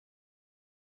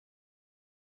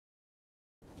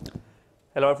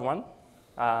Hello, everyone.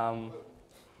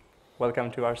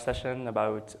 Welcome to our session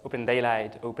about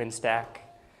Opendaylight, OpenStack,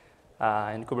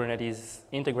 and Kubernetes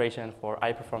integration for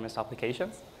high-performance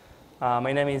applications.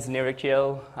 My name is Nirek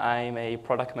Chiel. I'm a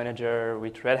product manager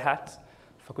with Red Hat,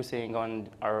 focusing on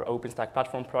our OpenStack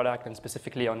platform product and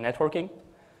specifically on networking.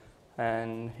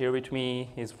 And here with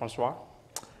me is Francois.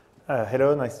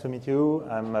 Hello, nice to meet you.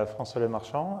 I'm François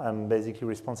Lemarchand. I'm basically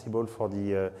responsible for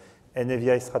the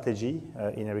NAVI strategy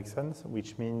in Ericsson,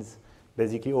 which means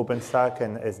basically OpenStack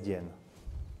and SDN.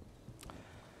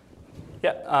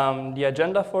 Yeah, the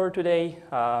agenda for today.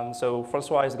 So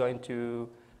Francois is going to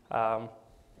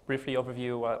briefly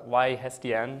overview why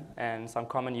SDN and some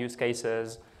common use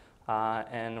cases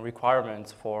and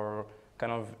requirements for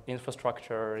kind of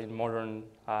infrastructure in modern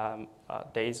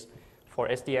days for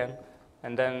SDN.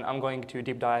 And then I'm going to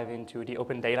deep dive into the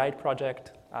Opendaylight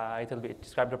project. It'll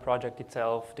describe the project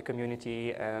itself, the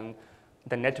community, and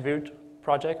the NetVirt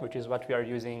project, which is what we are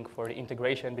using for the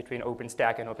integration between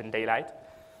OpenStack and Opendaylight.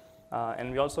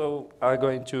 And we also are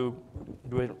going to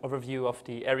do an overview of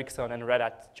the Ericsson and Red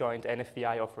Hat joint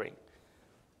NFVI offering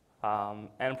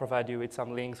and provide you with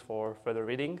some links for further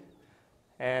reading.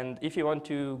 And if you want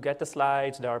to get the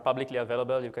slides that are publicly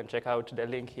available, you can check out the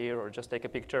link here or just take a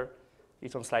picture.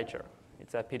 It's on SlideShare.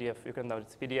 It's a PDF. You can download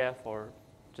it PDF or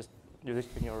just use it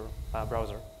in your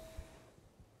browser.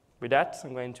 With that,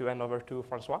 I'm going to hand over to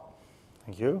Francois.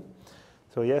 Thank you.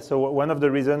 So one of the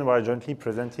reasons we're jointly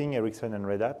presenting Ericsson and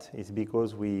Red Hat is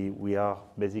because we are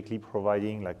basically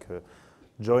providing like a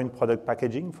joint product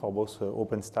packaging for both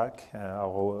OpenStack.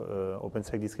 Our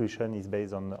OpenStack distribution is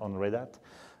based on Red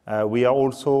Hat. We are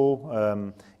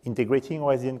also integrating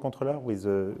our SDN controller with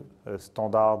a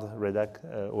standard Red Hat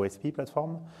OSP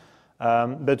platform.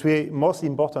 But most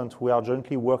important, we are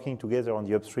jointly working together on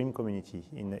the upstream community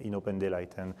in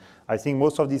Opendaylight. And I think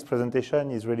most of this presentation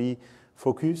is really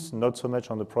focused not so much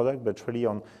on the product, but really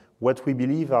on what we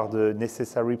believe are the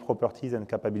necessary properties and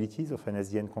capabilities of an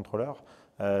SDN controller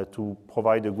to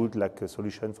provide a good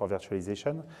solution for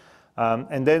virtualization.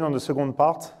 And then on the second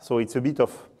part, so it's a bit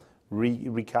of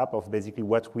recap of basically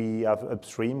what we have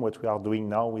upstream, what we are doing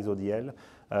now with ODL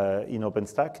in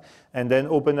OpenStack, and then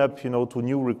open up to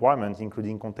new requirements,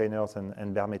 including containers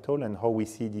and bare metal, and how we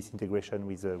see this integration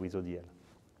with ODL.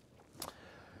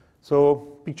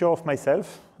 So picture of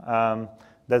myself.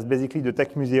 That's basically the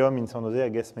Tech Museum in San Jose. I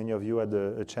guess many of you had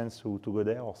a chance to go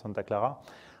there, or Santa Clara.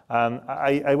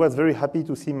 I was very happy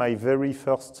to see my very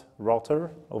first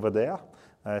router over there,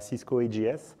 Cisco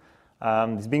AGS.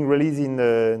 It's being released in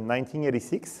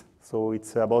 1986, so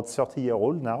it's about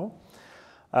 30-year-old now.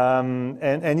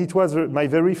 And it was my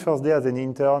very first day as an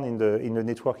intern in the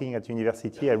networking at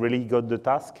university. I really got the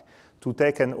task to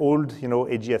take an old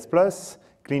AGS Plus,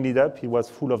 clean it up. It was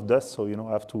full of dust, so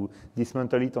I have to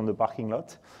dismantle it on the parking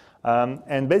lot.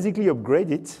 And basically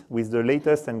upgrade it with the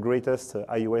latest and greatest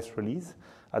iOS release.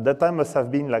 At that time must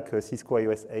have been like a Cisco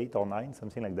iOS 8 or 9,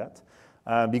 something like that.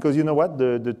 Because you know what,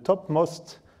 the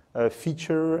topmost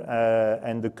feature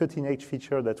and the cutting-edge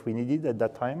feature that we needed at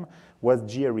that time was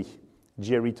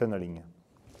GRE tunneling.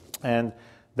 And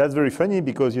that's very funny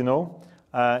because,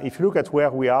 if you look at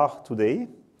where we are today,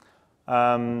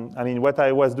 I mean, what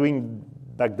I was doing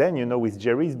back then, with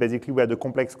GRE is basically we had a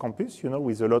complex campus,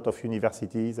 with a lot of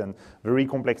universities and very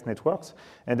complex networks.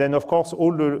 And then, of course,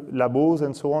 all the labos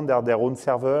and so on, they have their own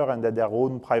server and their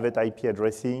own private IP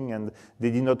addressing, and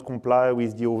they did not comply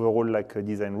with the overall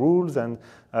design rules. And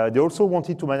they also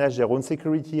wanted to manage their own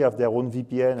security, have their own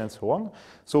VPN and so on.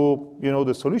 So,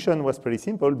 the solution was pretty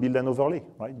simple: build an overlay,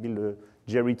 right? Build a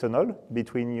GRE tunnel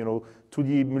between, to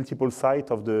the multiple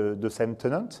sites of the same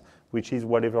tenant, which is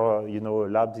whatever,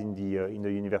 labs in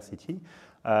the university.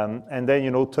 And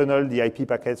then, tunnel the IP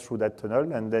packets through that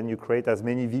tunnel, and then you create as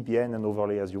many VPN and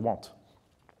overlay as you want.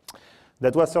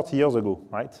 That was 30 years ago,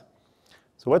 right?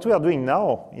 So what we are doing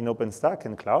now in OpenStack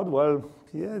and cloud, well,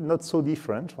 yeah, not so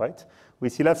different, right? We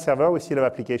still have server, we still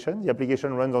have application. The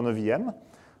application runs on a VM.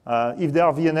 If there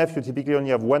are VNF, you typically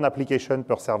only have one application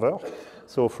per server.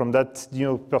 So from that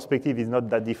perspective, it's not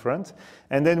that different.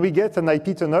 And then we get an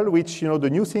IP tunnel, which the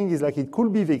new thing is like it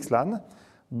could be VXLAN,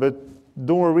 but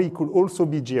don't worry, it could also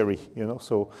be GRE.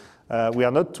 So we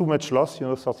are not too much lost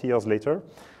 30 years later.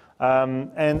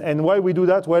 And why we do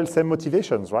that? Well, same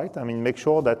motivations, right? I mean, make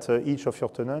sure that each of your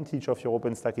tenants, each of your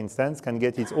OpenStack instance can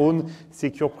get its own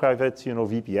secure private,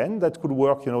 VPN that could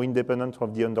work, independent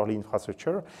of the underlying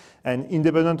infrastructure and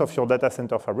independent of your data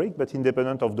center fabric, but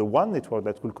independent of the one network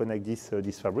that will connect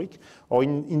this fabric, or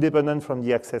independent from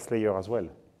the access layer as well.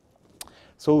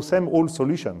 So same old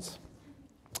solutions.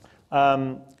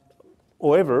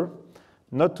 However,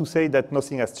 Not to say that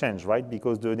nothing has changed, right?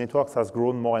 Because the networks has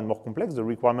grown more and more complex, the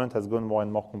requirement has gone more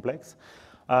and more complex.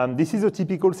 This is a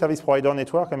typical service provider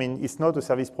network. I mean, it's not a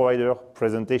service provider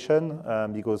presentation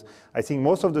because I think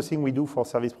most of the thing we do for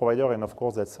service provider, and of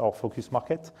course that's our focus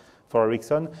market for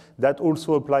Ericsson, that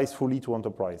also applies fully to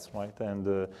enterprise, right?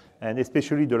 And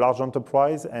especially the large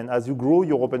enterprise. And as you grow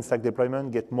your OpenStack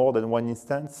deployment, get more than one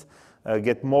instance,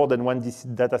 get more than one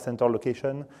data center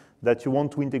location that you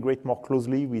want to integrate more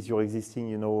closely with your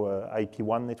existing,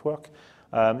 IP1 network,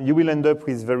 you will end up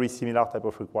with very similar type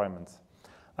of requirements.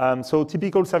 So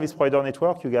typical service provider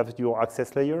network, you have your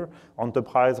access layer,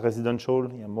 enterprise, residential,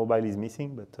 mobile is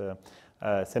missing,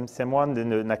 but same one,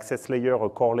 then an access layer, a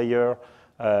core layer,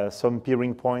 some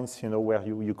peering points, where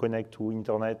you connect to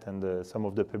internet and some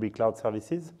of the public cloud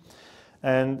services.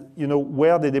 And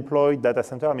where they deploy data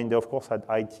center, I mean, they of course had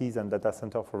ITs and data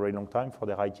center for a very long time for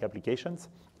their IT applications.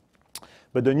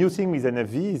 But the new thing with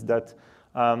NFV is that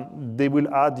they will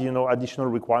add, additional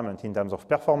requirements in terms of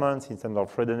performance, in terms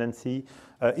of redundancy,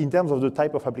 in terms of the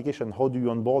type of application. How do you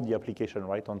onboard the application,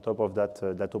 right, on top of that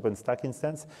OpenStack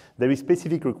instance? There is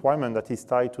specific requirement that is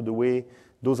tied to the way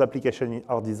those applications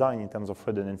are designed in terms of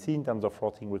redundancy, in terms of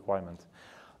routing requirements.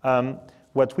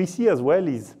 What we see as well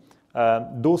is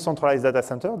those centralized data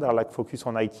centers, they're like focused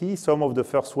on IT, some of the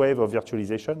first wave of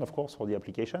virtualization, of course, for the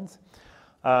applications.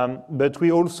 But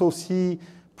we also see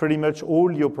pretty much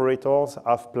all the operators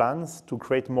have plans to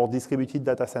create more distributed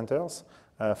data centers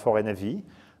for NFV.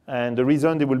 And the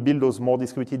reason they will build those more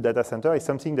distributed data centers is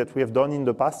something that we have done in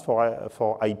the past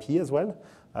for IP as well,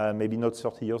 maybe not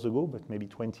 30 years ago, but maybe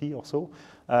 20 or so,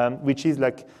 which is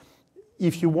like,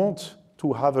 if you want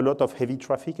to have a lot of heavy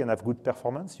traffic and have good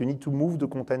performance, you need to move the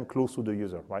content close to the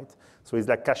user, right? So it's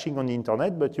like caching on the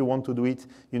internet, but you want to do it,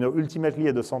 ultimately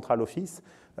at the central office,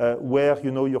 where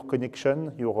your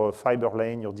connection, your fiber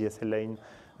lane, your DSL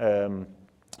lane,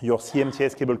 your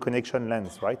CMTS cable connection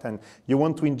lands, right? And you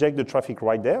want to inject the traffic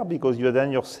right there because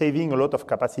you're saving a lot of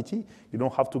capacity. You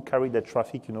don't have to carry that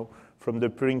traffic, from the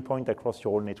peering point across your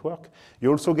whole network.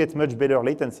 You also get much better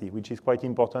latency, which is quite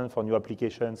important for new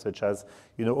applications such as,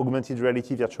 augmented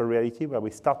reality, virtual reality, where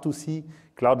we start to see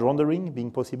cloud rendering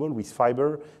being possible with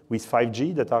fiber, with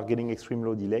 5G that are getting extreme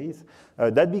low delays.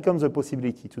 That becomes a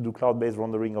possibility to do cloud-based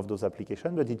rendering of those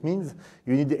applications, but it means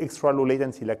you need the extra low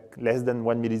latency, like less than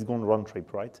 1 millisecond round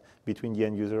trip, right, between the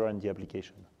end user and the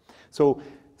application. So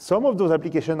some of those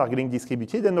applications are getting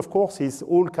distributed, and of course, it's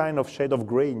all kind of shade of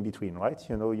gray in between, right?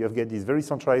 You get this very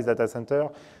centralized data center.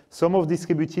 Some of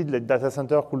distributed data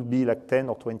center could be like 10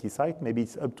 or 20 sites, maybe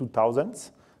it's up to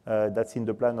thousands. That's in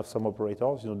the plan of some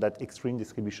operators, that extreme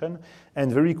distribution,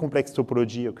 and very complex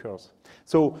topology occurs.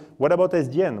 So what about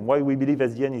SDN? Why we believe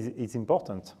SDN is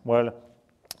important? Well,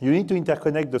 you need to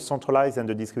interconnect the centralized and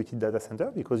the distributed data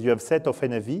center because you have a set of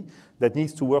NFV that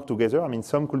needs to work together. I mean,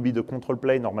 some could be the control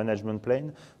plane or management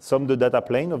plane, some the data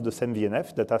plane of the same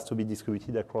VNF that has to be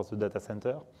distributed across the data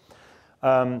center.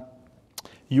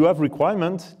 You have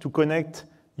requirement to connect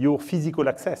your physical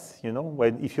access.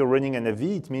 If you're running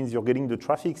NFV, it means you're getting the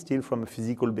traffic still from a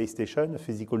physical base station, a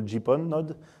physical GPON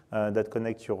node that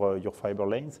connects your fiber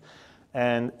lanes.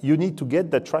 And you need to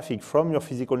get that traffic from your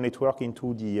physical network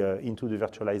into the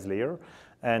virtualized layer.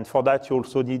 And for that, you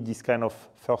also need this kind of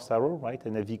first arrow, right,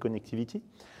 NFV connectivity.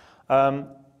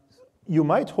 You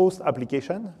might host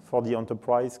application for the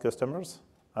enterprise customers.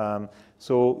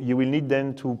 So you will need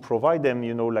then to provide them,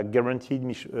 like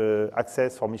guaranteed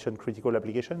access for mission critical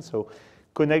applications. So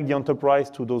connect the enterprise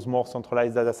to those more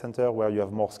centralized data center where you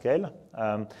have more scale.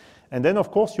 And then,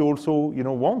 of course, you also,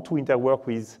 want to interwork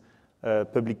with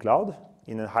public cloud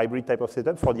in a hybrid type of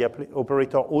setup for the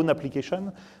operator own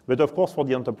application, but of course for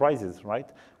the enterprises, right?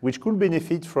 Which could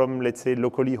benefit from, let's say,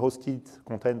 locally hosted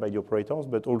content by the operators,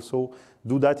 but also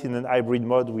do that in an hybrid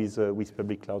mode with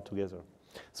public cloud together.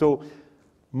 So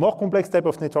more complex type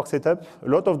of network setup, a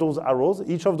lot of those arrows,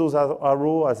 each of those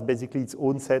arrows has basically its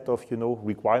own set of,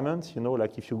 requirements.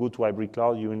 Like if you go to hybrid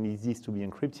cloud, you will need this to be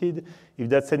encrypted. If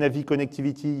that's NFV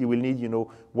connectivity, you will need,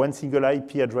 one single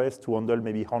IP address to handle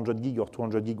maybe 100 gig or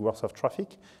 200 gig worth of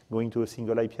traffic going to a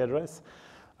single IP address.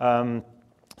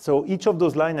 So each of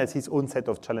those lines has its own set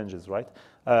of challenges, right?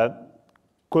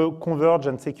 Converge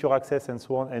and secure access and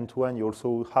so on, end-to-end, you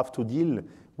also have to deal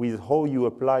with how you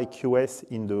apply QoS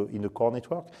in the core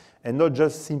network, and not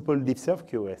just simple deep-serve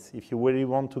QoS. If you really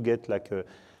want to get like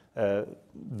a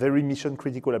very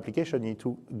mission-critical application, you need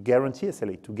to guarantee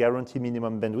SLA, to guarantee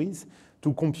minimum bandwidth,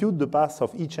 to compute the path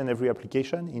of each and every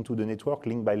application into the network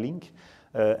link by link.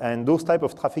 And those type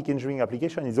of traffic engineering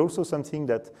application is also something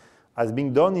that has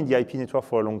been done in the IP network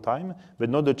for a long time, but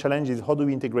now the challenge is how do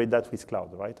we integrate that with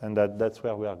cloud, right? And that's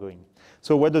where we are going.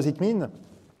 So what does it mean?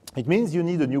 It means you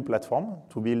need a new platform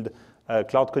to build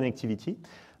cloud connectivity.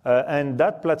 And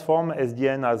that platform,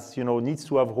 SDN, has, needs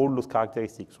to have all those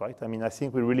characteristics, right? I mean, I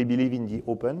think we really believe in the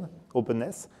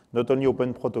openness, not only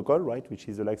open protocol, right, which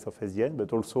is the likes of SDN,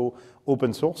 but also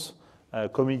open source,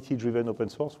 community-driven open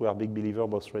source. We are big believers,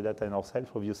 both Red Hat and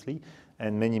ourselves, obviously,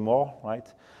 and many more, right?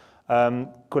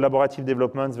 Collaborative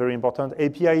development is very important.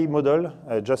 API model,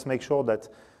 just make sure that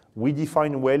we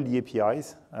define well the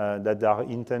APIs, that are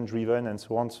intent-driven and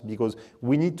so on, because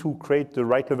we need to create the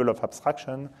right level of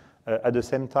abstraction. At the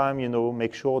same time,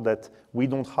 make sure that we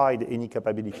don't hide any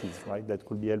capabilities, right? That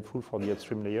could be helpful for the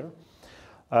upstream layer.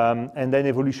 And then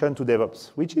evolution to DevOps,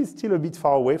 which is still a bit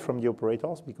far away from the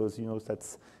operators because,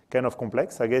 that's kind of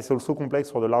complex. I guess also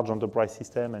complex for the large enterprise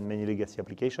system and many legacy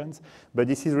applications. But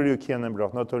this is really a key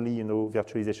enabler, not only,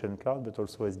 virtualization cloud, but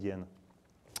also SDN.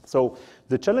 So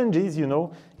the challenge is,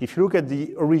 if you look at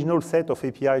the original set of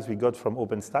APIs we got from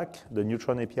OpenStack, the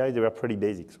Neutron API, they were pretty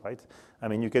basics, right? I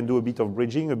mean, you can do a bit of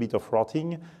bridging, a bit of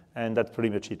routing, and that's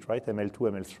pretty much it, right? ML2,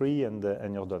 ML3,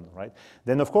 and you're done, right?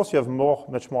 Then, of course, you have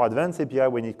much more advanced API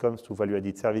when it comes to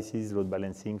value-added services, load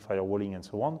balancing, firewalling, and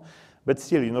so on. But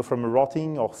still, from a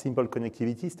routing or simple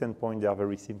connectivity standpoint, they are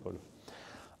very simple.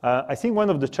 I think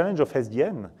one of the challenges of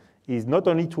SDN is not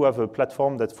only to have a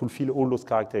platform that fulfills all those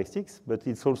characteristics, but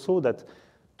it's also that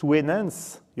to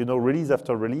enhance, release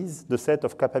after release, the set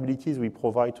of capabilities we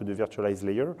provide to the virtualized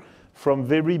layer, from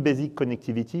very basic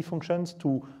connectivity functions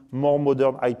to more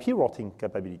modern IP routing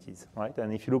capabilities, right?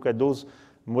 And if you look at those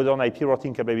modern IP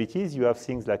routing capabilities, you have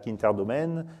things like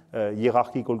interdomain,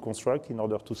 hierarchical construct in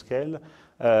order to scale,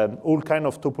 all kind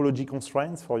of topology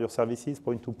constraints for your services,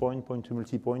 point-to-point,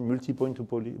 point-to-multipoint, multipoint to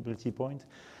multipoint.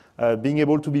 Being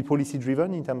able to be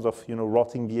policy-driven in terms of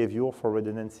routing behavior for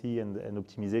redundancy and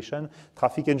optimization.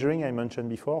 Traffic engineering, I mentioned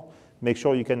before. Make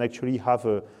sure you can actually have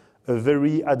a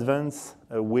very advanced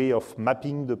way of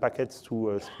mapping the packets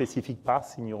to a specific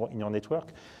path in your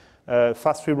network.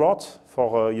 Fast reroute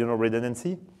for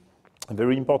redundancy.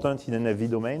 Very important in an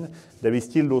NFV domain. There is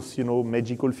still those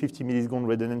magical 50 millisecond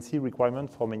redundancy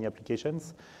requirement for many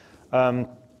applications.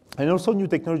 And also new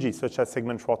technologies such as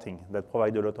segment routing that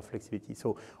provide a lot of flexibility.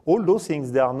 So all those things,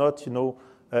 they are not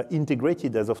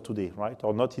integrated as of today, right?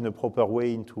 Or not in a proper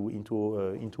way into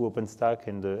OpenStack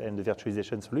and the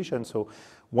virtualization solution. So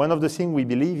one of the things we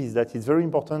believe is that it's very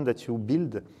important that you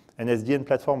build an SDN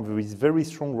platform with very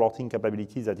strong routing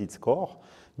capabilities at its core,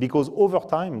 because over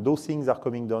time, those things are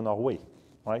coming down our way,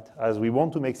 right? As we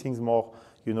want to make things more,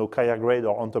 carrier grade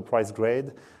or enterprise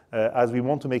grade, as we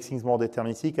want to make things more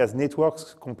deterministic, as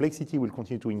networks complexity will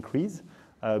continue to increase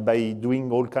by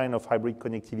doing all kind of hybrid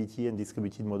connectivity and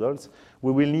distributed models,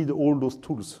 we will need all those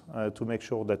tools to make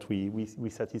sure that we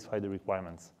satisfy the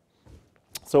requirements.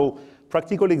 So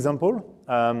practical example,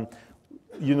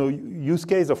 use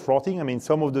case of routing. I mean,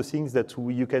 some of the things that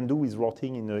you can do with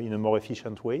routing in a more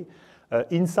efficient way.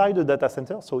 Inside the data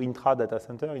center, so intra-data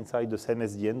center, inside the same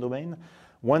SDN domain,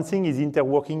 one thing is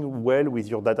interworking well with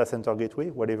your data center gateway,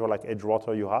 whatever like edge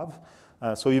router you have.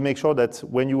 So you make sure that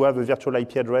when you have a virtual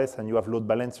IP address and you have load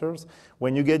balancers,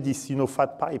 when you get this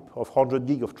fat pipe of 100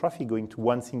 gig of traffic going to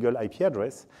one single IP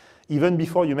address, even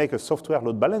before you make a software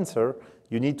load balancer,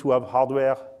 you need to have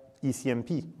hardware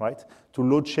ECMP, right, to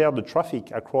load share the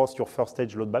traffic across your first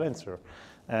stage load balancer.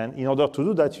 And in order to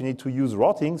do that, you need to use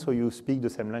routing, so you speak the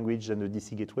same language than the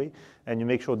DC gateway, and you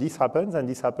make sure this happens, and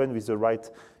this happens with the right,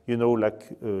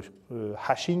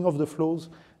 hashing of the flows,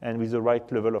 and with the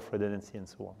right level of redundancy and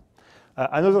so on.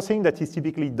 Another thing that is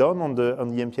typically done on the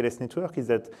MPLS network is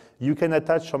that you can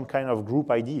attach some kind of group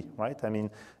ID, right? I mean,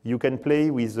 you can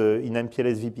play with in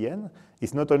MPLS VPN.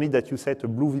 It's not only that you set a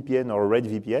blue VPN or a red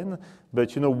VPN,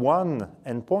 but one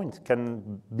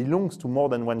endpoint belongs to more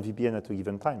than one VPN at a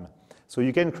given time. So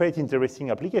you can create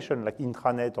interesting applications like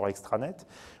intranet or extranet,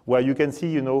 where you can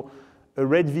see, a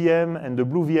red VM and the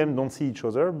blue VM don't see each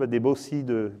other, but they both see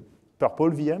the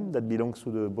purple VM that belongs to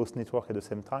the both network at the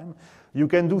same time. You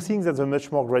can do things at a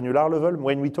much more granular level.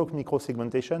 When we talk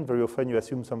micro-segmentation, very often you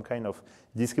assume some kind of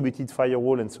distributed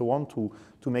firewall and so on to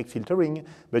make filtering,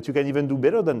 but you can even do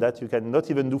better than that. You can not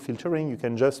even do filtering. You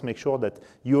can just make sure that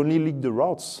you only leak the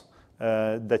routes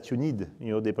that you need,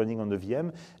 depending on the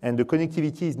VM, and the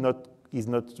connectivity is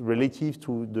not relative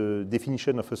to the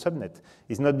definition of a subnet.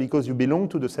 It's not because you belong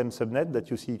to the same subnet that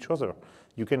you see each other.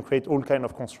 You can create all kinds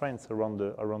of constraints around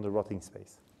the routing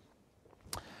space.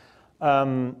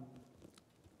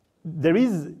 There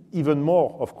is even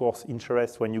more, of course,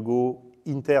 interest when you go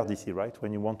inter-DC, right?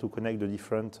 When you want to connect the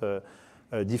different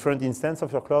different instance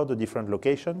of your cloud, different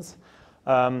locations.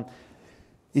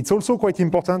 It's also quite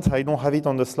important, I don't have it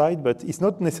on the slide, but it's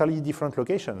not necessarily different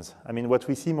locations. I mean, what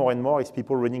we see more and more is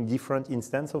people running different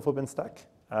instances of OpenStack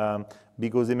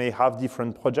because they may have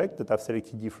different projects that have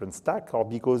selected different stack, or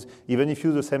because even if you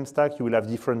use the same stack, you will have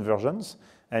different versions,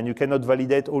 and you cannot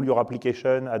validate all your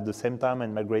application at the same time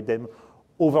and migrate them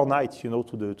overnight, you know,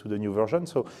 to the new version.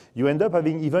 So you end up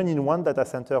having, even in one data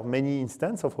center, many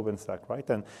instances of OpenStack, right?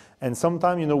 And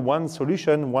sometimes, you know, one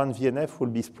solution, one VNF will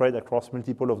be spread across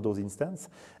multiple of those instances,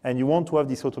 and you want to have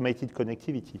this automated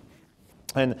connectivity.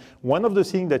 And one of the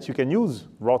things that you can use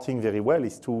routing very well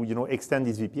is to, you know, extend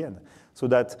this VPN so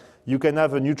that you can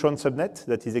have a neutron subnet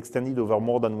that is extended over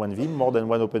more than one VM, more than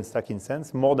one OpenStack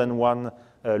instance, more than one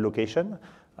location.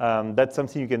 That's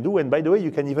something you can do. And by the way,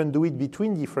 you can even do it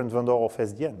between different vendors of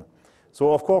SDN.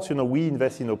 So of course, you know, we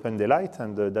invest in Opendaylight,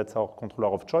 and that's our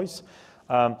controller of choice.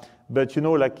 But you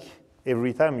know, like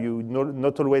every time, you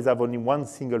not always have only one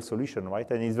single solution, right?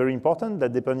 And it's very important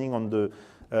that depending on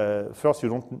the, first, you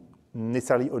don't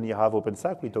necessarily only have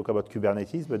OpenStack. We talk about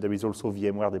Kubernetes, but there is also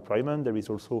VMware deployment. There is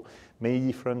also many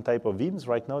different types of VMs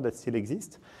right now that still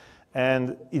exist.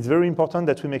 And it's very important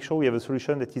that we make sure we have a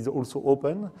solution that is also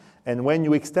open. And when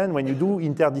you extend, when you do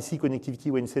inter-DC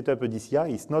connectivity, when you set up a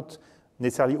DCI, it's not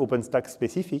necessarily OpenStack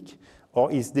specific,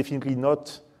 or it's definitely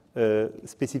not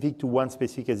specific to one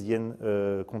specific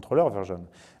SDN controller version.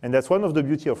 And that's one of the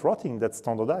beauty of routing that's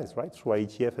standardized, right, through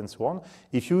IETF and so on.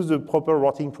 If you use the proper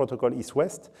routing protocol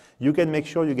east-west, you can make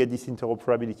sure you get this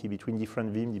interoperability between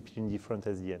different VMs, between different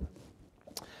SDN.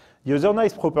 The other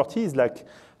nice property is like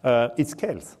it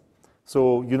scales.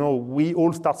 So, you know, we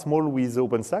all start small with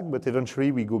OpenStack, but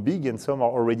eventually we go big, and some are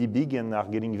already big and are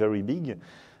getting very big.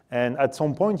 And at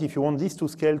some point, if you want this to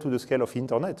scale to the scale of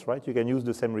internet, right, you can use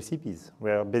the same recipes,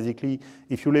 where basically,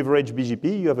 if you leverage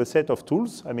BGP, you have a set of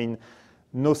tools. I mean,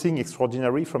 nothing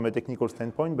extraordinary from a technical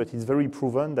standpoint, but it's very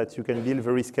proven that you can build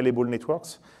very scalable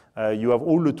networks. You have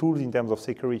all the tools in terms of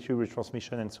security,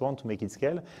 retransmission, and so on to make it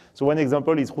scale. So one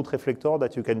example is route reflector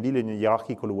that you can build in a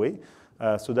hierarchical way,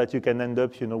 so that you can end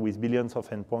up, you know, with billions of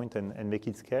endpoints and make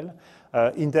it scale.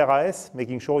 Inter-AS,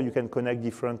 making sure you can connect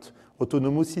different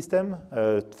autonomous systems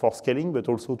for scaling, but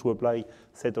also to apply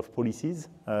set of policies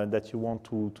that you want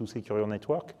to secure your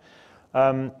network.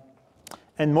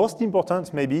 And most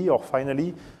important, maybe, or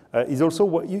finally, is also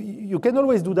what you can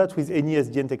always do that with any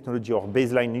SDN technology or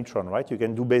baseline neutron, right? You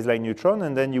can do baseline neutron,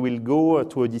 and then you will go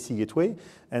to a DC gateway,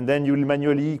 and then you will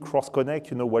manually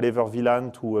cross-connect, you know, whatever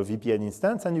VLAN to a VPN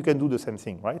instance, and you can do the same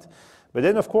thing, right? But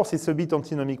then, of course, it's a bit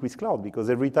antinomic with cloud, because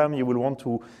every time you will want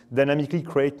to dynamically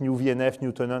create new VNF,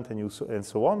 new tenant, and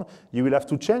so on, you will have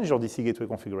to change your DC gateway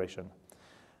configuration.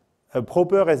 A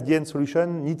proper SDN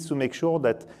solution needs to make sure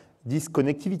that this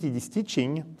connectivity, this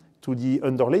stitching to the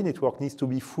underlay network needs to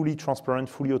be fully transparent,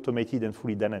 fully automated, and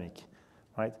fully dynamic,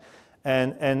 right?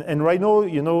 And right now,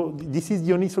 you know, this is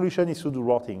the only solution is to do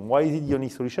routing. Why is it the only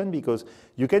solution? Because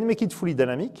you can make it fully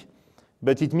dynamic,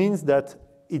 but it means that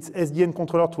it's SDN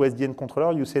controller to SDN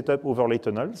controller. You set up overlay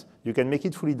tunnels. You can make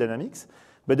it fully dynamics,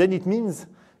 but then it means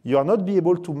you are not be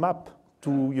able to map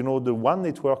to, you know, the one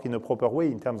network in a proper way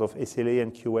in terms of SLA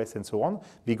and QoS and so on,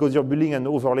 because you're building an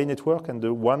overlay network and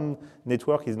the one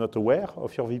network is not aware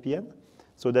of your VPN.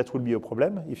 So that will be a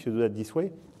problem if you do that this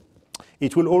way.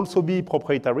 It will also be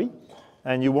proprietary,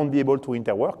 and you won't be able to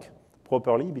interwork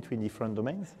properly between different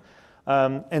domains.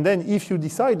 And then if you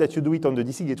decide that you do it on the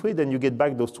DC gateway, then you get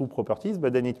back those two properties,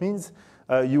 but then it means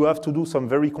you have to do some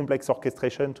very complex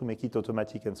orchestration to make it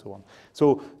automatic and so on.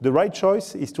 So the right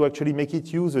choice is to actually make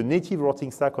it use a native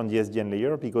routing stack on the SDN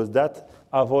layer, because that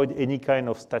avoids any kind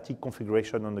of static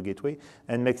configuration on the gateway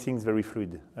and makes things very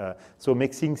fluid. So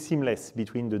makes things seamless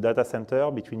between the data center,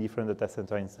 between different data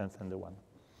center instances and the one.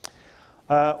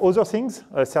 Other things,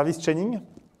 service chaining.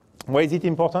 Why is it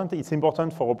important? It's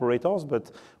important for operators, but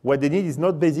what they need is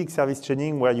not basic service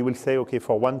chaining where you will say, okay,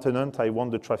 for one tenant, I want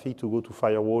the traffic to go to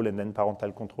firewall and then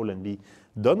parental control and be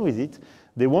done with it.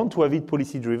 They want to have it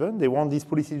policy-driven. They want this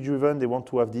policy-driven. They want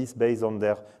to have this based on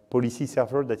their policy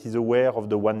server that is aware of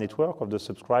the one network, of the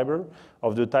subscriber,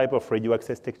 of the type of radio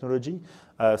access technology.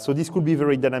 So this could be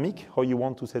very dynamic, how you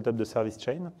want to set up the service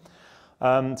chain.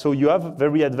 So you have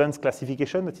very advanced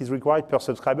classification that is required per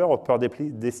subscriber or per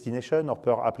destination or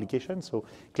per application. So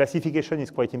classification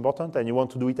is quite important, and you want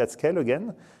to do it at scale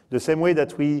again. The same way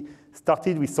that we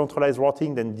started with centralized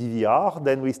routing, then DVR,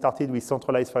 then we started with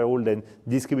centralized firewall, then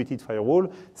distributed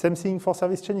firewall. Same thing for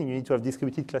service chaining. You need to have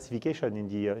distributed classification in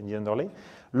the underlay.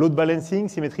 Load balancing,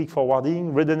 symmetric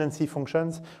forwarding, redundancy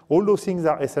functions, all those things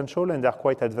are essential, and they're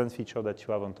quite advanced features that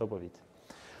you have on top of it.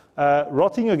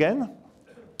 Routing again.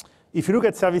 If you look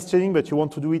at service chaining, but you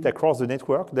want to do it across the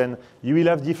network, then you will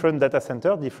have different data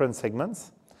centers, different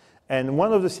segments. And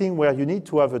one of the things where you need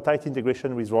to have a tight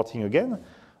integration with routing again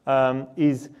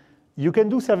is you can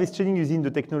do service chaining using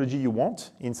the technology you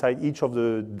want inside each of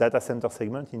the data center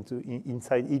segment,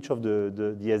 inside each of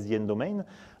the SDN domain.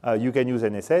 You can use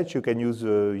NSH, you can use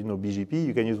BGP,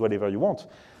 you can use whatever you want.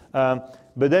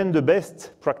 But then the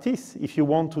best practice, if you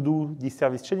want to do this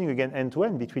service chaining again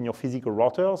end-to-end between your physical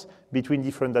routers, between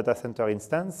different data center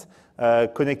instances,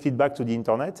 connected back to the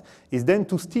internet, is then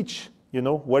to stitch,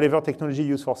 whatever technology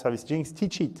used for service chaining,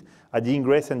 stitch it at the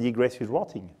ingress and the egress with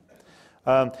routing.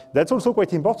 That's also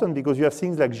quite important because you have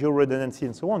things like geo-redundancy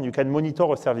and so on. You can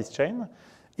monitor a service chain.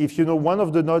 If one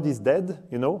of the nodes is dead,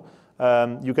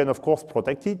 you can of course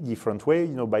protect it different way,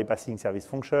 bypassing service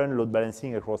function, load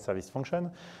balancing across service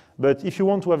function. But if you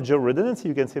want to have geo-redundancy,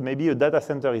 you can say maybe a data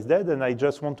center is dead and I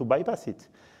just want to bypass it.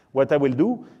 What I will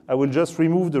do, I will just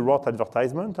remove the route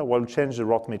advertisement, I will change the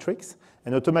route matrix,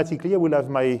 and automatically I will have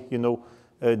my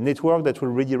network that will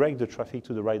redirect the traffic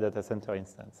to the right data center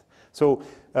instance. So,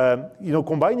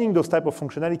 combining those type of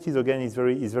functionalities again is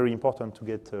very important to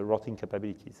get routing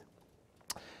capabilities.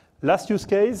 Last use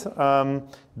case,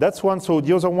 that's one. So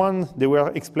the other one, they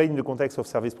were explained in the context of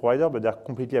service provider, but they're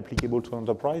completely applicable to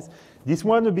enterprise. This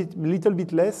one little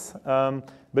bit less,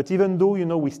 but even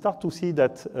though we start to see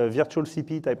that virtual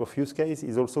CP type of use case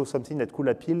is also something that could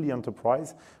appeal the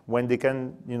enterprise when they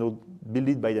can build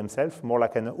it by themselves, more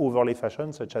like an overlay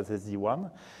fashion, such as SD-WAN.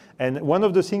 And one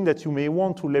of the things that you may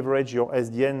want to leverage your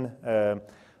SDN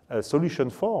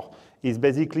solution for is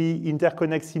basically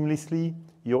interconnect seamlessly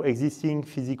your existing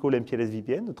physical MPLS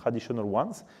VPN, the traditional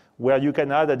ones, where you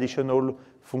can add additional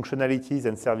functionalities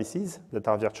and services that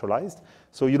are virtualized.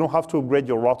 So you don't have to upgrade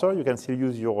your router. You can still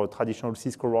use your traditional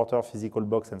Cisco router, physical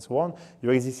box, and so on,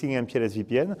 your existing MPLS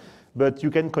VPN. But you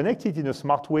can connect it in a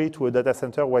smart way to a data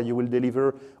center where you will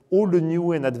deliver all the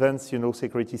new and advanced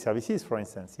security services, for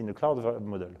instance, in a cloud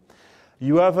model.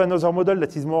 You have another model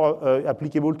that is more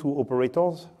applicable to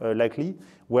operators, likely,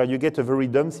 where you get a very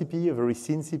dumb CP, a very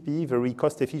thin CP, very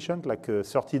cost efficient, like a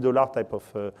 $30 type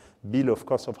of bill of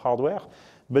cost of hardware.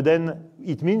 But then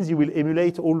it means you will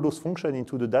emulate all those functions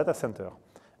into the data center.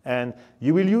 And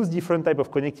you will use different type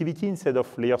of connectivity instead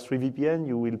of layer 3 VPN.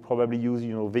 You will probably use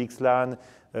VXLAN,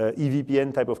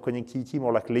 EVPN type of connectivity,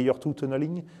 more like layer 2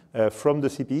 tunneling from the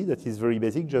CPE. That is very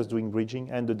basic, just doing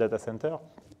bridging and the data center.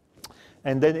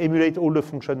 And then emulate all the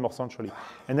functions more centrally.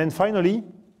 And then finally,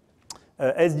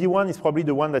 SD-WAN is probably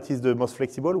the one that is the most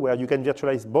flexible, where you can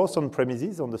virtualize both on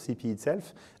premises, on the CP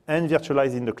itself, and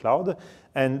virtualize in the cloud.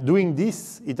 And doing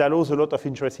this, it allows a lot of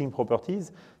interesting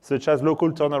properties, such as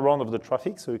local turnaround of the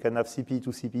traffic, so you can have CP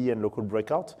to CP and local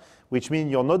breakout, which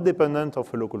means you're not dependent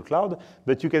of a local cloud,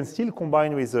 but you can still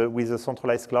combine with a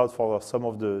centralized cloud for some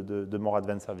of the more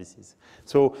advanced services.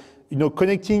 So,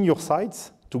 connecting your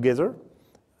sites together,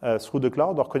 through the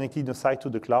cloud or connecting the site to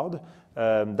the cloud.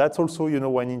 That's also,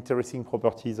 one interesting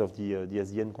properties of the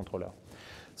SDN controller.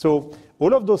 So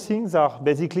all of those things are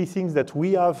basically things that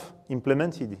we have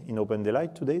implemented in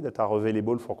Opendaylight today that are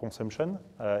available for consumption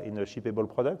in a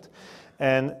shippable product.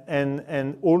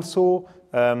 And also,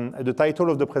 the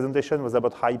title of the presentation was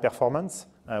about high performance,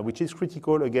 which is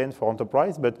critical, again, for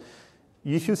enterprise. But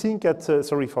if you think at,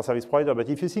 sorry for service provider, but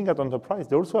if you think at enterprise,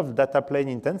 they also have data plane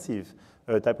intensive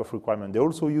type of requirement. They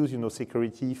also use,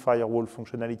 security, firewall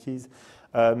functionalities.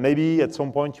 Maybe at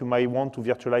some point you might want to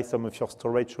virtualize some of your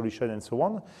storage solution and so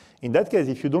on. In that case,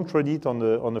 if you don't run it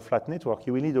on a flat network,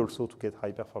 you will need also to get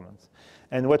high performance.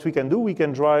 And what we can do, we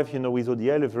can drive, with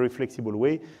ODL a very flexible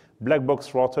way, black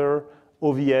box router,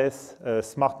 OVS,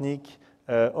 SmartNIC,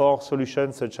 or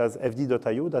solutions such as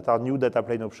FD.io that are new data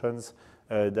plane options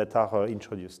that are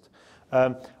introduced.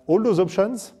 All those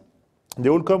options, they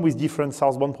all come with different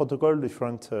southbound protocol,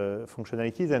 different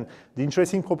functionalities. And the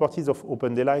interesting properties of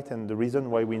Opendaylight and the reason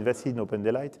why we invested in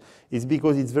Opendaylight is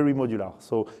because it's very modular.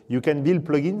 So you can build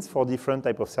plugins for different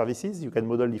type of services. You can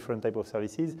model different type of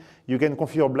services. You can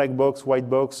configure black box, white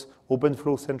box,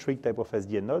 OpenFlow centric type of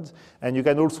SDN nodes. And you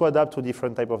can also adapt to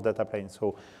different type of data planes.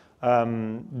 So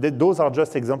those are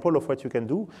just examples of what you can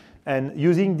do. And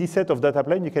using this set of data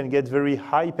plane, you can get very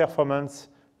high performance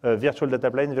virtual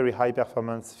data plane, very high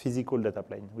performance physical data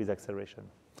plane with acceleration.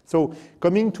 So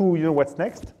coming to what's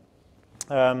next.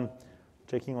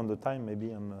 Checking on the time,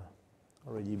 maybe I'm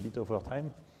already a bit over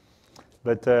time.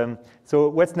 But so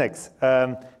what's next?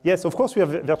 Yes, of course we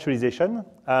have virtualization,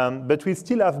 but we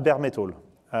still have bare metal.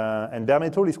 And bare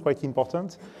metal is quite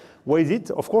important. Why is it?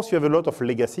 Of course, you have a lot of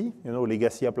legacy,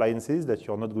 legacy appliances that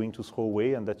you're not going to throw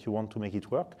away and that you want to make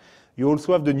it work. You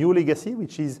also have the new legacy,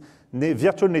 which is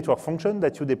virtual network function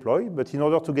that you deploy, but in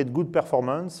order to get good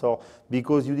performance or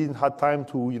because you didn't have time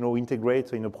to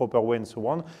integrate in a proper way and so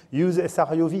on, use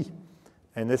SRIOV.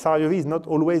 And SRIOV is not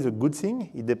always a good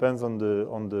thing. It depends on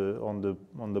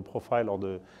the profile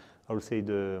or I would say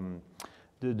the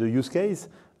use case.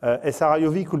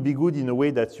 SRIOV could be good in a way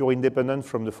that you're independent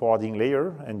from the forwarding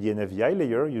layer and the NFVI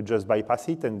layer. You just bypass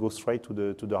it and go straight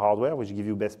to the hardware, which gives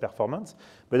you best performance.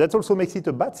 But that also makes it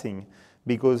a bad thing,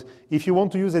 because if you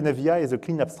want to use NFVI as a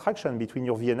clean abstraction between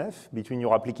your VNF, between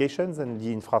your applications and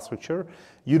the infrastructure,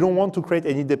 you don't want to create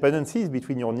any dependencies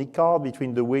between your NIC card,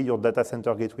 between the way your data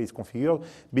center gateway is configured,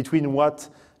 between what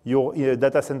your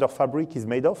data center fabric is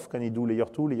made of. Can it do layer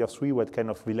 2, layer 3, what kind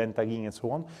of VLAN tagging and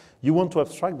so on? You want to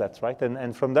abstract that, right?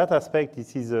 And from that aspect,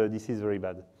 this is very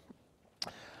bad.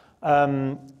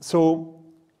 So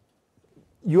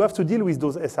you have to deal with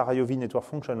those SRIOV network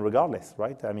functions regardless,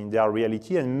 right? I mean, they are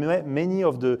reality, and many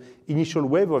of the initial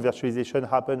wave of virtualization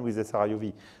happen with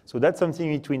SRIOV. So that's something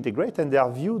you need to integrate, and they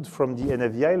are viewed from the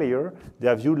NFVI layer. They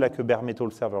are viewed like a bare metal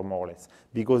server, more or less,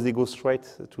 because they go straight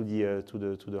to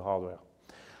the hardware.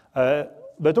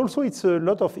 But also, it's a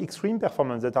lot of extreme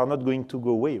performance that are not going to go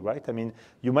away, right? I mean,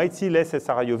 you might see less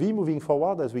SRIOV moving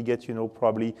forward as we get,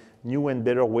 probably new and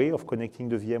better way of connecting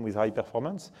the VM with high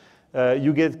performance.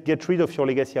 You get rid of your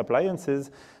legacy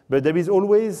appliances, but there is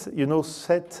always,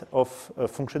 set of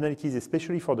functionalities,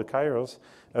 especially for the carriers,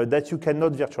 that you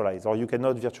cannot virtualize or you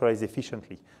cannot virtualize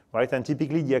efficiently, right? And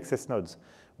typically the access nodes,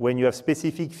 when you have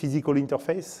specific physical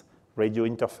interface, radio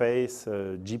interface,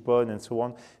 GPON, and so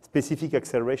on, specific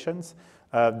accelerations,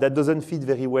 that doesn't fit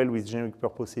very well with generic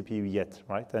purpose CPU yet,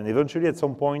 right? And eventually, at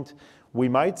some point, we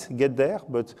might get there,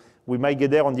 but we might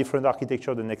get there on different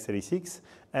architecture than x86.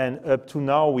 And up to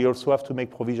now, we also have to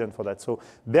make provision for that. So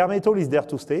bare metal is there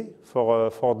to stay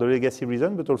for the legacy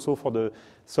reason, but also for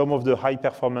some of the high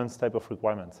performance type of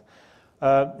requirements.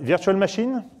 Virtual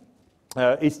machine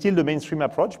is still the mainstream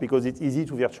approach because it's easy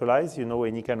to virtualize,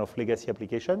 any kind of legacy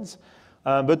applications.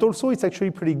 But also, it's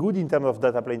actually pretty good in terms of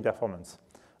data plane performance.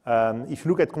 If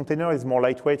you look at container, it's more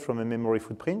lightweight from a memory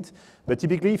footprint. But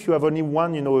typically, if you have only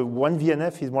one, one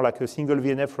VNF is more like a single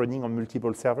VNF running on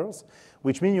multiple servers,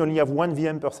 which means you only have one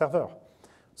VM per server.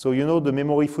 So, the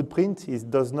memory footprint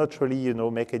does not really,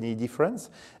 make any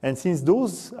difference. And since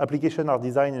those applications are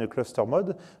designed in a cluster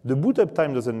mode, the boot up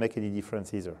time doesn't make any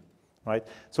difference either, right?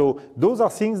 So those are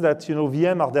things that,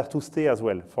 VM are there to stay as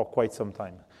well for quite some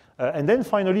time. And then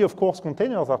finally, of course,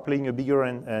 containers are playing a bigger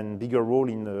and bigger role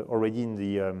already in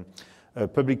the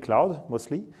public cloud,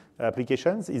 mostly,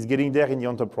 applications. It's getting there in the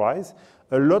enterprise.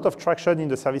 A lot of traction in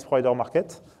the service provider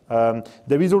market.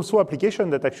 There is also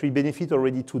applications that actually benefit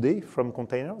already today from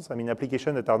containers. I mean,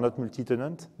 applications that are not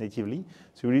multi-tenant natively.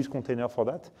 So you use container for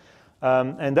that.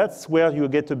 And that's where you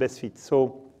get the best fit.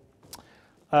 So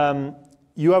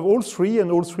you have all three, and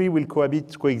all three will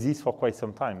coexist for quite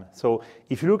some time. So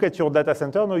if you look at your data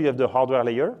center, now you have the hardware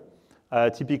layer.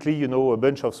 Typically, a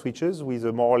bunch of switches with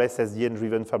a more or less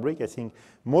SDN-driven fabric. I think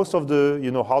most of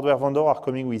the, hardware vendors are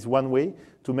coming with one way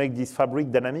to make this fabric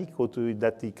dynamic,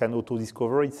 that it can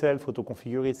auto-discover itself,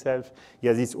 auto-configure itself. It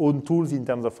has its own tools in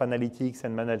terms of analytics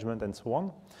and management and so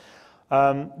on.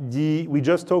 We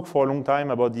just talked for a long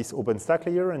time about this OpenStack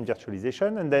layer and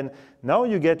virtualization, and then now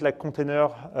you get like container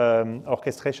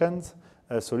orchestrations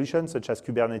solutions such as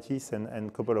Kubernetes and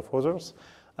a couple of others.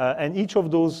 And each of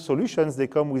those solutions, they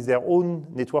come with their own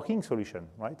networking solution,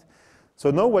 right? So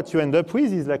now what you end up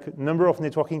with is like a number of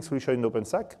networking solutions in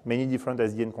OpenStack, many different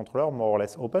SDN controllers, more or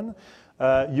less open.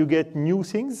 You get new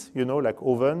things, like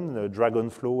Oven,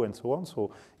 Dragonflow, and so on.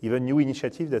 So even new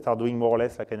initiatives that are doing more or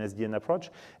less like an SDN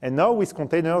approach. And now with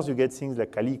containers, you get things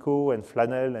like Calico and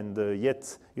Flannel and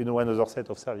yet, another set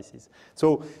of services.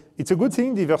 So it's a good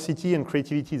thing. Diversity and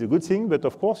creativity is a good thing. But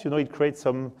of course, it creates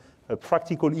some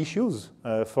practical issues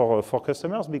for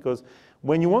customers, because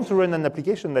when you want to run an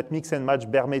application that mix and match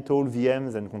bare metal,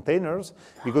 VMs, and containers,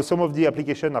 because some of the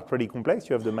applications are pretty complex,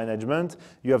 you have the management,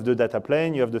 you have the data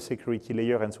plane, you have the security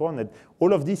layer, and so on. And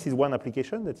all of this is one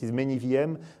application that is many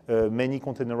VM, many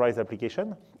containerized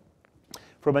application.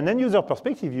 From an end user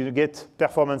perspective, you get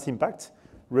performance impact,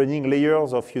 running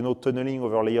layers of tunneling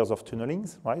over layers of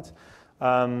tunnelings, right?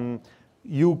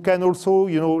 You can also,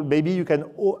 maybe you can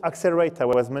accelerate. I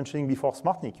was mentioning before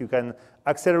SmartNIC. You can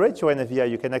accelerate your NFVI.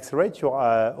 You can accelerate your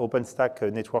OpenStack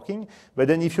networking. But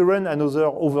then if you run another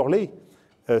overlay,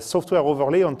 software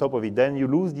overlay on top of it, then you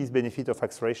lose this benefit of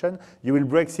acceleration. You will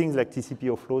break things like TCP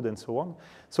offload and so on.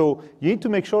 So you need to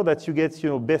make sure that you get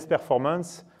best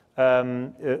performance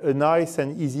a nice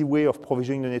and easy way of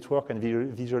provisioning the network and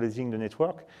visualizing the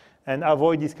network, and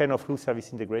avoid this kind of loose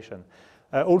service integration.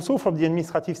 Also, from the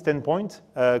administrative standpoint,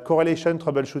 correlation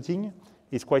troubleshooting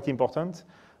is quite important.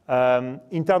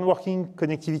 Intern working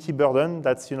connectivity burden,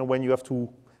 that's when you have to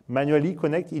manually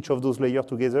connect each of those layers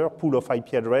together, pool of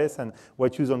IP address and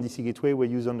what use on DC gateway, what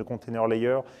use on the container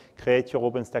layer, create your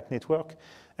OpenStack network.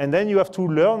 And then you have to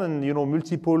learn and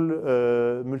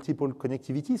multiple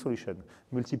connectivity solution,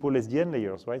 multiple SDN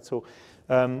layers, right? So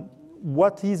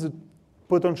what is a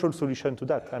potential solution to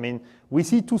that? I mean, we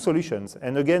see two solutions.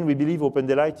 And again, we believe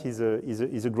Opendaylight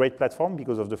is a great platform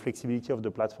because of the flexibility of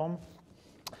the platform.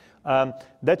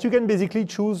 That you can basically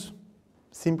choose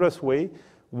simplest way,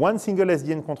 one single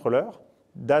SDN controller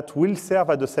that will serve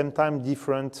at the same time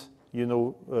different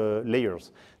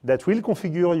layers, that will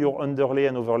configure your underlay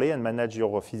and overlay and manage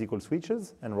your physical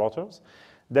switches and routers,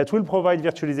 that will provide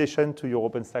virtualization to your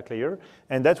OpenStack layer,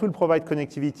 and that will provide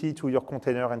connectivity to your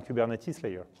container and Kubernetes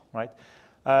layer, right?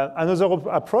 Another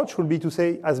approach will be to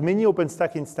say as many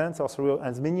OpenStack instances or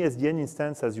as many SDN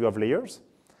instances as you have layers.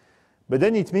 But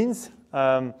then it means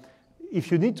if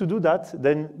you need to do that,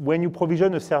 then when you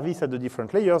provision a service at the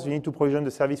different layers, you need to provision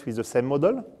the service with the same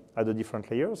model at the different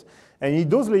layers. And you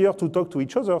need those layers to talk to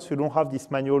each other so you don't have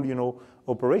this manual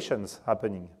operations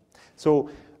happening. So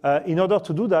in order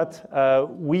to do that,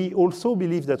 we also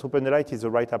believe that Opendaylight is the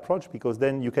right approach because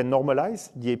then you can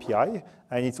normalize the API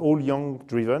and it's all YAML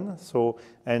driven. So,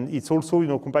 and it's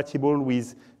also compatible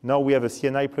with, now we have a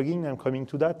CNI plugin, I'm coming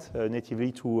to that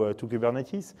natively to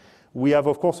Kubernetes. We have,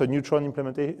 of course, a Neutron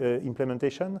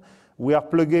implementation. We are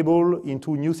pluggable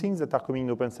into new things that are coming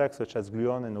in OpenStack, such as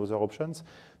Gluon and other options.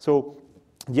 So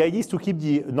the idea is to keep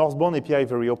the northbound API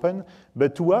very open,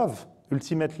 but to have,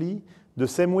 ultimately, the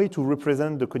same way to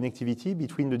represent the connectivity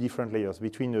between the different layers,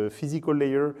 between the physical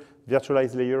layer,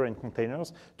 virtualized layer, and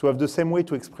containers, to have the same way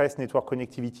to express network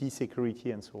connectivity,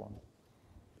 security, and so on.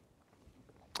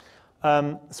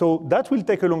 So that will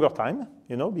take a longer time,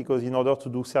 because in order to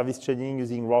do service chaining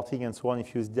using routing and so on,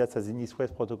 if you use that as an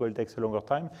east-west protocol, it takes a longer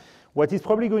time. What is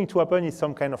probably going to happen is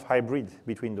some kind of hybrid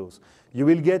between those. You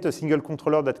will get a single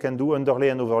controller that can do underlay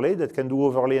and overlay, that can do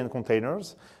overlay and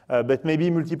containers, but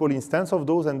maybe multiple instances of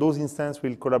those, and those instances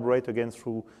will collaborate again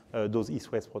through those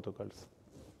east-west protocols.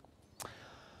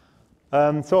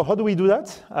 So how do we do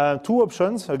that? Two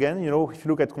options, again, if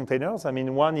you look at containers, I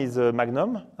mean, one is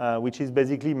Magnum, which is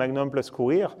basically Magnum plus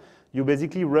Courier. You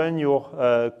basically run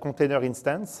your container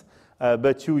instance,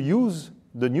 but you use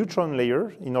the Neutron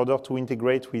layer in order to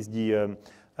integrate with the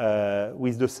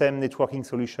same networking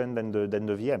solution than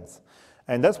the VMs.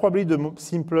 And that's probably the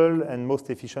simple and most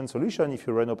efficient solution if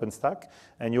you run OpenStack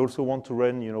and you also want to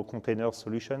run container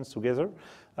solutions together.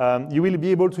 You will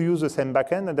be able to use the same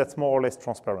backend, and that's more or less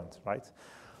transparent, right?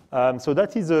 So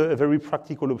that is a very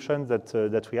practical option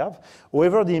that we have.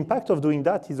 However, the impact of doing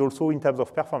that is also in terms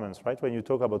of performance, right? When you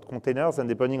talk about containers and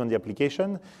depending on the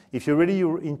application, if you're really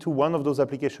into one of those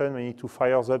applications, we need to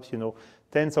fire up,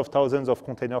 tens of thousands of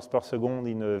containers per second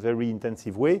in a very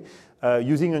intensive way.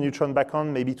 Using a Neutron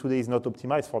backend maybe today is not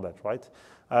optimized for that, right?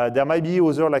 There might be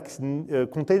other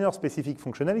container-specific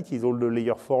functionalities, all the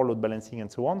layer 4 load balancing and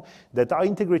so on, that are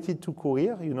integrated to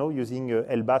Courier, using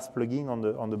LBAS plugin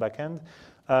on the backend.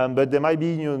 But there might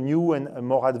be new and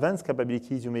more advanced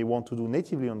capabilities you may want to do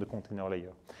natively on the container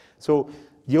layer. So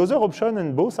the other option,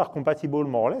 and both are compatible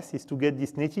more or less, is to get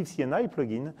this native CNI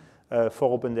plugin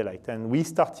for Opendaylight. And we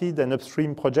started an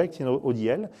upstream project in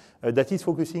ODL that is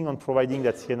focusing on providing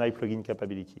that CNI plugin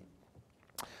capability.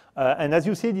 And as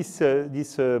you see, this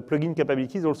plugin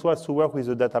capabilities also has to work with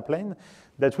the dataplane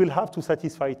that will have to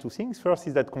satisfy two things. First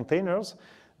is that containers,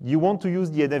 you want to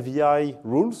use the NFVI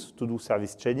rules to do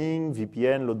service chaining,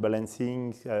 VPN, load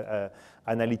balancing,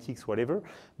 analytics, whatever.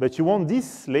 But you want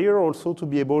this layer also to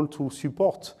be able to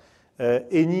support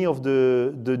any of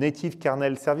the native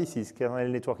kernel services, kernel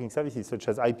networking services, such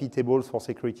as IP tables for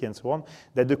security and so on,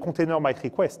 that the container might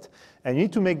request. And you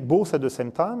need to make both at the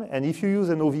same time. And if you use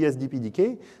an OVS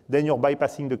DPDK, then you're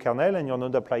bypassing the kernel and you're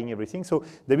not applying everything. So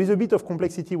there is a bit of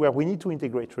complexity where we need to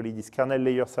integrate really these kernel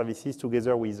layer services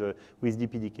together with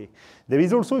DPDK. There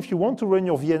is also, if you want to run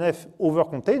your VNF over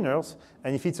containers,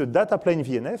 and if it's a data plane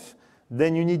VNF,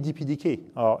 then you need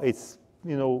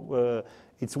DPDK.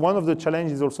 It's one of the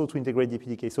challenges also to integrate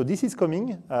DPDK. So this is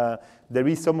coming. There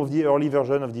is some of the early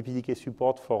version of DPDK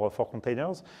support for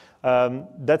containers.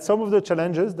 That's some of the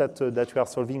challenges that we are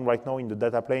solving right now in the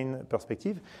data plane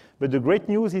perspective. But the great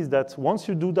news is that once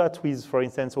you do that with, for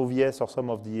instance, OVS or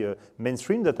some of the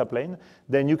mainstream data plane,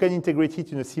 then you can integrate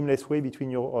it in a seamless way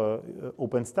between your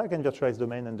OpenStack and virtualized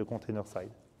domain and the container side.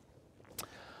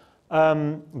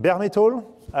 Bare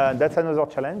metal, that's another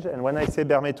challenge. And when I say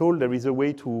bare metal, there is a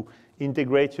way to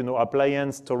integrate,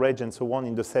 appliance, storage, and so on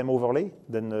in the same overlay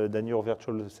than your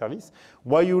virtual service.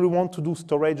 Why you want to do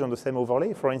storage on the same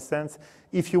overlay? For instance,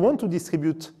 if you want to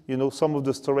distribute, some of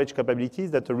the storage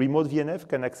capabilities that a remote VNF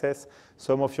can access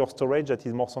some of your storage that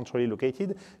is more centrally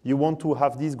located, you want to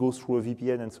have this go through a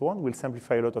VPN and so on, will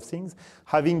simplify a lot of things.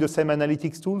 Having the same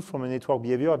analytics tools from a network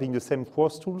behavior, having the same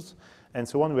cross tools, and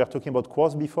so on. We were talking about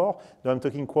cross before. Now I'm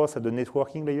talking cross at the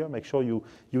networking layer. Make sure you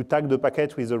tag the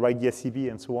packet with the right DSCP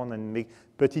and so on, and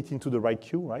put it into the right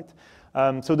queue, right?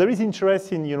 So there is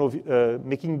interest in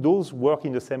making those work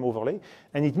in the same overlay.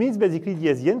 And it means basically the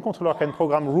SDN controller can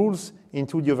program rules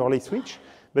into the overlay switch.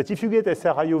 But if you get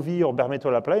SRIOV or bare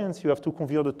metal appliance, you have to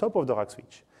configure the top of the rack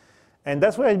switch. And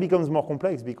that's where it becomes more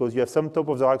complex, because you have some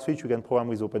top-of-the-rack switch you can program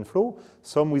with OpenFlow,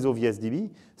 some with OVSDB.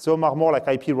 Some are more like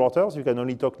IP routers. You can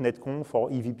only talk netconf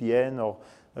or EVPN or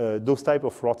those type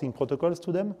of routing protocols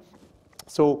to them.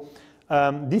 So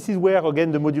this is where,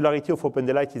 again, the modularity of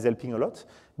Opendaylight is helping a lot,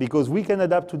 because we can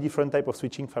adapt to different type of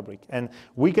switching fabric. And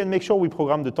we can make sure we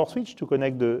program the Tor switch to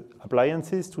connect the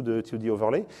appliances to the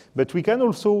overlay. But we can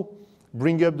also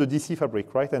bring up the DC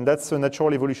fabric, right? And that's a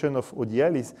natural evolution of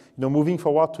ODL, is moving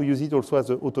forward to use it also as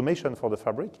an automation for the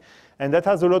fabric. And that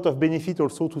has a lot of benefit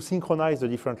also to synchronize the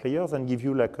different layers and give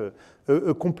you like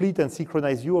a complete and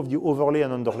synchronized view of the overlay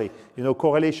and underlay.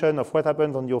 Correlation of what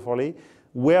happens on the overlay,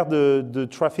 where the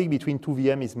traffic between two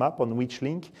VM is mapped on which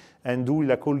link, and do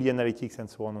like all the analytics and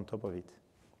so on top of it.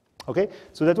 Okay,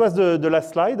 so that was the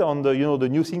last slide on the the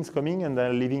new things coming, and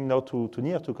then leaving now to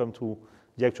Nir to come to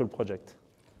the actual project.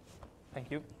 Thank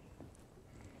you.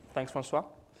 Thanks, Francois.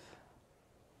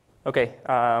 Okay,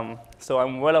 so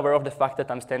I'm well aware of the fact that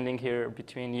I'm standing here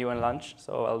between you and lunch,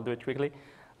 so I'll do it quickly.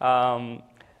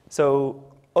 So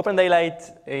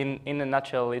Opendaylight, in a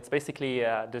nutshell, it's basically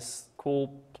this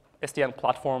cool SDN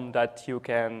platform that you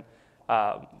can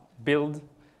build.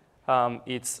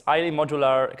 It's highly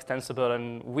modular, extensible,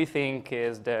 and we think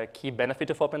is the key benefit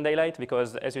of Opendaylight,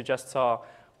 because as you just saw,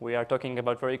 we are talking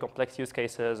about very complex use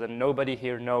cases, and nobody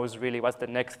here knows really what's the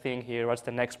next thing here, what's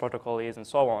the next protocol is, and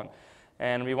so on.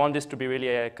 And we want this to be really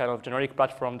a kind of generic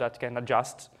platform that can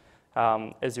adjust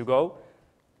as you go.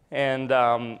 And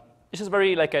this is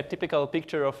very like a typical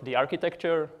picture of the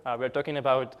architecture. We're talking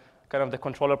about kind of the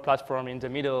controller platform in the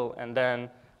middle, and then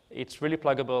it's really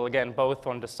pluggable, again, both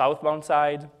on the southbound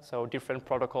side, so different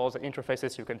protocols and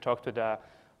interfaces you can talk to the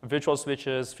virtual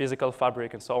switches, physical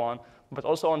fabric, and so on, but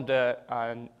also on the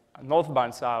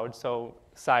northbound side, so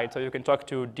you can talk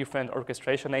to different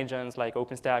orchestration agents like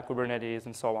OpenStack, Kubernetes,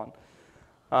 and so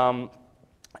on.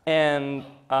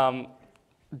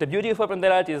 The beauty of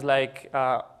Opendaylight is like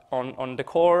on the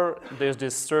core, there's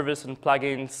this service and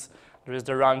plugins, there is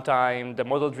the runtime, the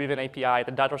model-driven API,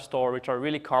 the data store, which are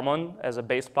really common as a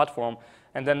base platform.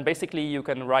 And then basically you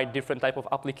can write different type of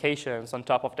applications on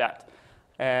top of that.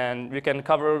 And we can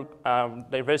cover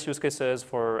diverse use cases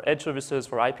for edge services,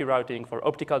 for IP routing, for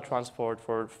optical transport,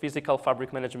 for physical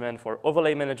fabric management, for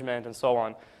overlay management, and so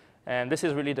on. And this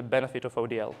is really the benefit of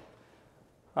ODL.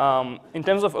 In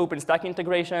terms of OpenStack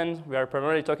integration, we are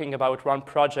primarily talking about one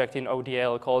project in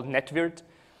ODL called NetVirt,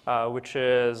 which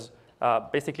is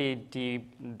basically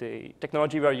the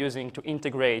technology we are using to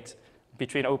integrate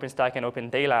between OpenStack and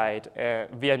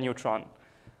Opendaylight via Neutron.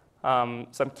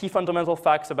 Some key fundamental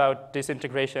facts about this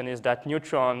integration is that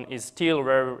Neutron is still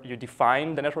where you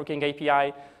define the networking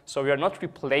API. So we are not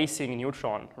replacing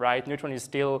Neutron, right? Neutron is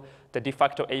still the de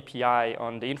facto API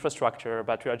on the infrastructure,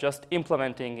 but we are just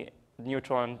implementing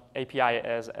Neutron API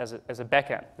as a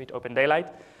backend with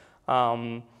Opendaylight,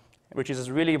 which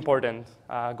is really important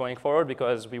going forward,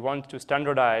 because we want to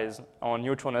standardize on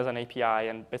Neutron as an API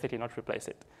and basically not replace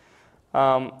it.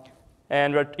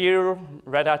 And we're here,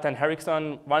 Red Hat and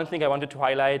Ericsson. One thing I wanted to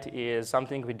highlight is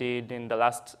something we did in the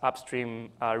last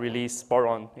upstream release,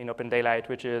 Boron, in Opendaylight,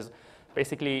 which is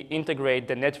basically integrate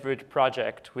the NetVirt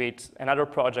project with another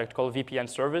project called VPN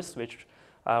Service, which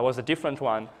was a different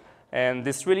one. And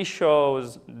this really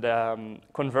shows the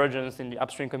convergence in the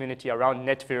upstream community around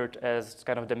NetVirt as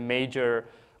kind of the major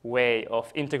way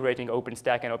of integrating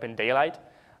OpenStack and Opendaylight.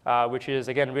 Which is,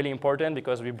 again, really important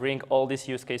because we bring all these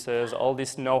use cases, all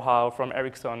this know-how from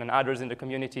Ericsson and others in the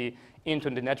community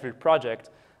into the NetVirt project,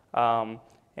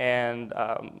 and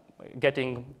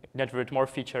getting NetVirt more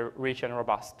feature-rich and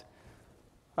robust.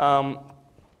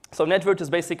 So NetVirt is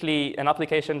basically an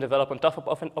application developed on top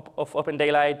of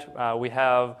Opendaylight. We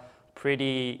have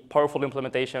pretty powerful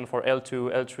implementation for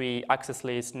L2, L3, access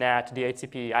list, NAT,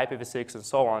 DHCP, IPv6, and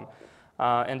so on.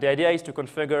 And the idea is to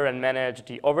configure and manage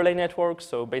the overlay network.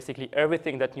 So basically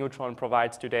everything that Neutron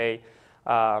provides today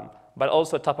but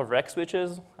also top-of-rack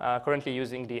switches, currently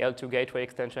using the L2 gateway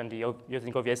extension,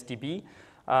 using OVSDB,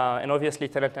 and obviously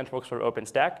tenant networks for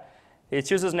OpenStack. It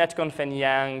uses netconf and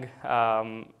Yang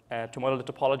to model the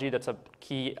topology. That's a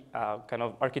key kind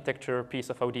of architecture piece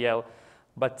of ODL,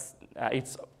 but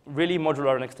it's really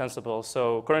modular and extensible.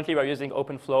 So currently we're using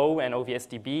OpenFlow and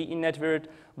OVSDB in NetVirt,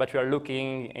 but we are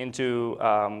looking into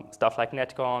stuff like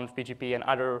netconf, PGP, and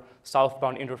other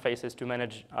southbound interfaces to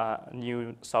manage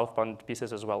new southbound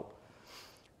pieces as well.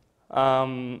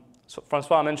 So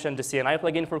Francois mentioned the CNI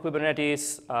plugin for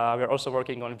Kubernetes. We're also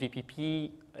working on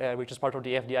VPP, which is part of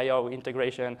the FDIO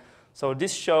integration. So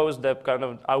this shows the kind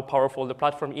of how powerful the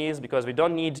platform is, because we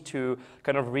don't need to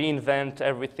kind of reinvent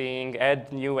everything,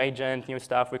 add new agent, new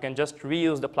stuff. We can just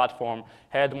reuse the platform,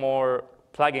 add more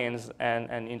plugins,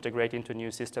 and integrate into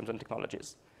new systems and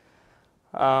technologies.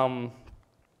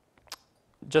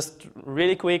 Just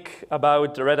really quick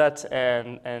about Red Hat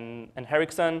and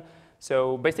Ericsson.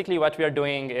 So basically what we are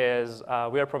doing is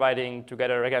we are providing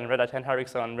together, again, Red Hat and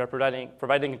Ericsson, we're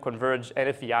providing a converged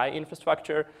NFVI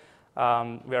infrastructure.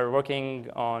 We are working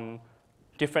on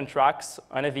different tracks,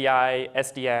 NFVI,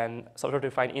 SDN,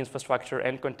 software-defined infrastructure,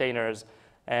 and containers,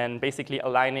 and basically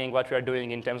aligning what we are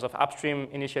doing in terms of upstream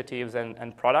initiatives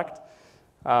and product.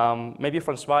 Maybe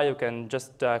Francois, you can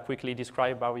just quickly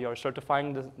describe how you are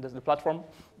certifying the platform.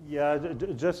 Yeah,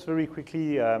 just very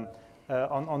quickly.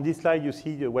 On this slide, you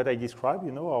see what I described,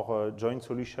 our joint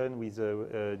solution with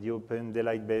the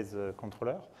Opendaylight-based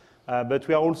controller. But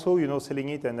we are also, selling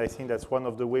it, and I think that's one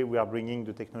of the ways we are bringing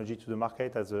the technology to the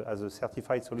market as a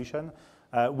certified solution,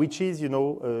 which is,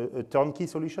 a turnkey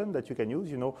solution that you can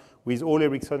use, with all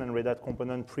Ericsson and Red Hat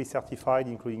components pre-certified,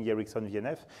 including the Ericsson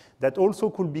VNF, that also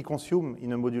could be consumed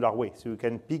in a modular way. So you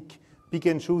can pick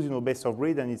and choose, best of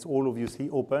breed, and it's all obviously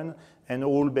open and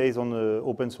all based on an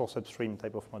open source upstream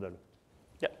type of model.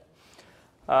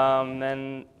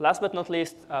 And last but not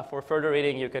least, for further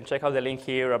reading, you can check out the link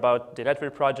here about the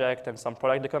NetVirt project and some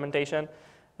product documentation.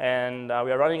 And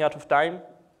we are running out of time.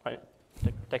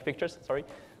 Take pictures, sorry.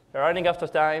 We're running out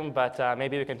of time, but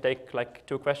maybe we can take like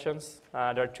 2 questions.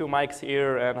 There are 2 mics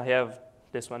here, and I have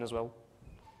this one as well.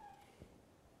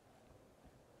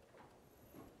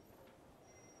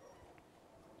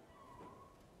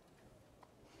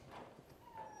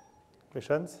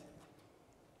 Questions?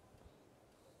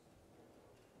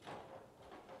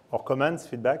 Or comments,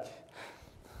 feedback?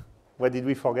 What did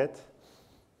we forget?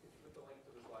 Put the link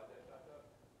to the slide deck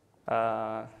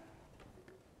back up.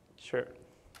 Sure.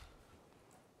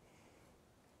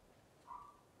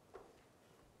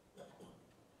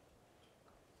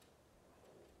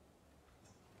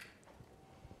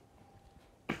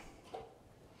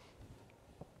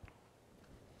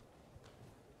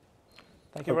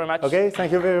 Thank you very much. Okay,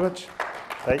 thank you very much.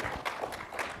 Bye.